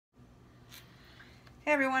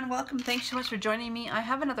Hey everyone, welcome. Thanks so much for joining me. I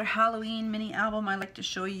have another Halloween mini album I'd like to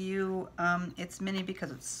show you. It's mini because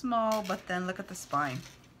it's small, but then look at the spine.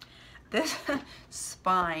 This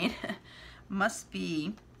spine must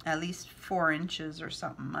be at least 4 inches or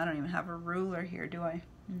something. I don't even have a ruler here, do I?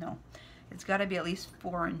 No. It's got to be at least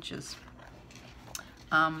 4 inches.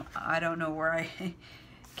 I don't know where I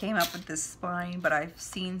came up with this spine, but I've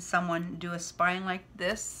seen someone do a spine like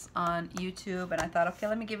this on YouTube, and I thought, okay,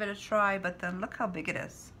 let me give it a try. But then look how big it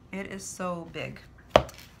is. It is so big.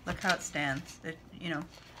 Look how it stands.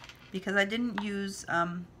 Because I didn't use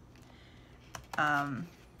what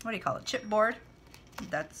do you call it, chipboard.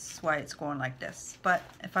 That's why it's going like this. But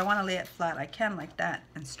if I want to lay it flat, I can like that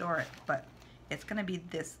and store it. But it's gonna be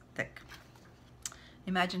this thick.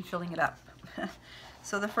 Imagine filling it up.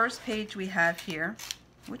 So the first page we have here,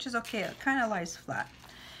 which is okay, it kind of lies flat.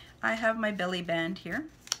 I have my belly band here.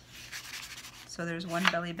 So there's one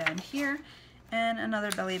belly band here and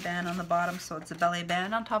another belly band on the bottom, so it's a belly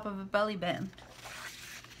band on top of a belly band.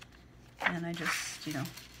 And I just,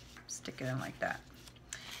 stick it in like that.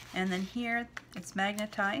 And then here it's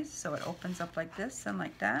magnetized, so it opens up like this and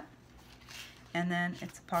like that. And then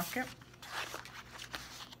it's a pocket.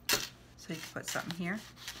 So you can put something here.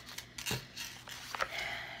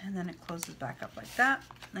 And then it closes back up like that.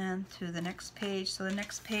 And to the next page. So the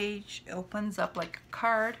next page opens up like a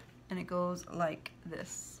card and it goes like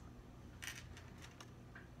this.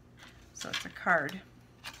 So it's a card.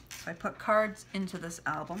 So I put cards into this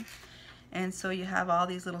album. And so you have all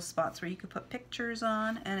these little spots where you could put pictures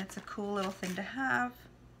on, and it's a cool little thing to have.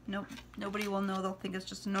 Nobody will know. They'll think it's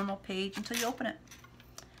just a normal page until you open it.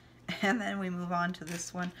 And then we move on to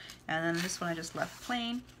this one. And then this one I just left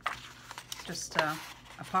plain. Just a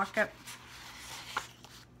pocket.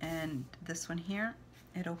 And this one here,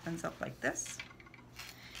 it opens up like this.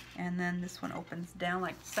 And then this one opens down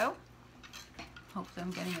like so. Hopefully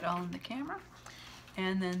I'm getting it all in the camera.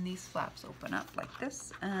 And then these flaps open up like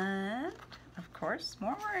this. And of course,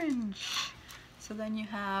 more orange. So then you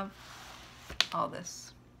have all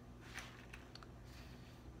this,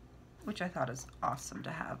 which I thought is awesome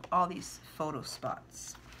to have, all these photo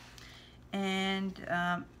spots. And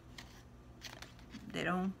they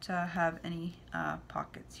don't have any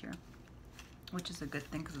pockets here, which is a good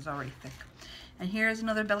thing because it's already thick. And here's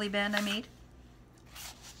another belly band I made.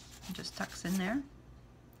 It just tucks in there.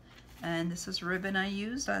 And this is ribbon I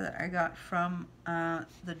used that I got from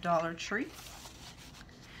the Dollar Tree.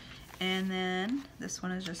 And then this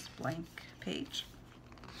one is just blank page.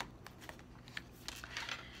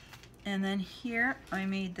 And then here I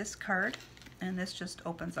made this card, and this just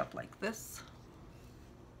opens up like this.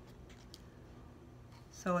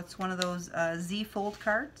 So it's one of those Z fold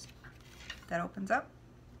cards that opens up.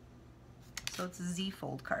 So it's a Z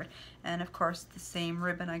fold card. And of course the same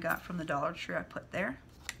ribbon I got from the Dollar Tree I put there,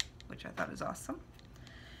 which I thought is awesome.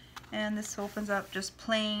 And this opens up just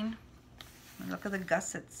plain. And look at the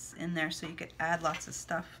gussets in there, so you could add lots of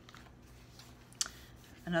stuff.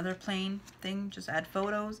 Another plain thing, just add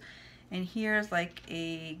photos. And here's like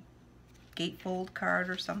a gatefold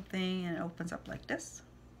card or something, and it opens up like this.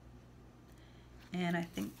 And I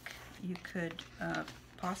think you could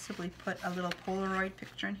possibly put a little Polaroid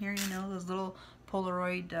picture in here, those little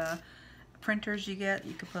Polaroid printers you get.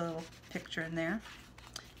 You could put a little picture in there.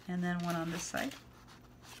 And then one on this side.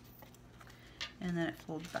 And then it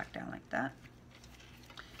folds back down like that.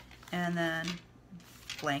 And then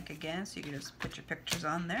blank again, so you can just put your pictures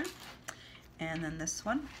on there. And then this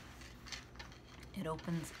one, it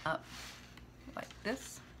opens up like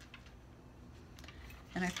this.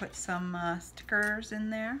 And I put some stickers in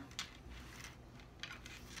there.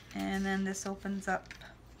 And then this opens up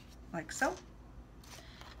like so.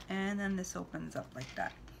 And then this opens up like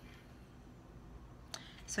that.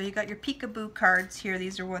 So you got your peekaboo cards here.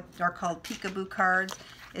 These are what are called peekaboo cards.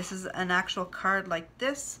 This is an actual card like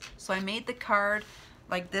this. So I made the card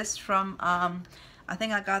like this from, I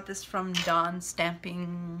think I got this from Dawn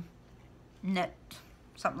Stamping Net,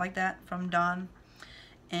 something like that, from Dawn.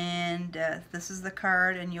 And this is the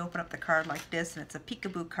card, and you open up the card like this, and it's a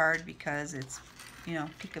peekaboo card because it's,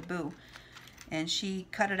 peekaboo. And she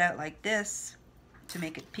cut it out like this to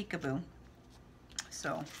make it peekaboo.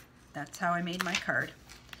 So that's how I made my card.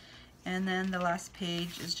 And then the last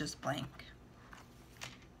page is just blank.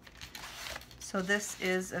 So this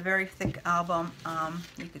is a very thick album.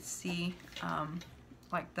 You could see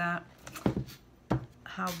like that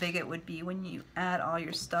how big it would be when you add all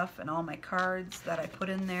your stuff and all my cards that I put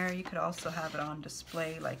in there. You could also have it on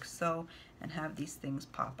display like so, and have these things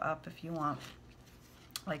pop up if you want,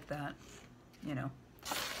 like that,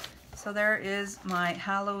 So there is my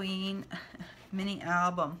Halloween mini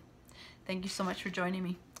album. Thank you so much for joining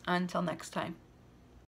me. Until next time.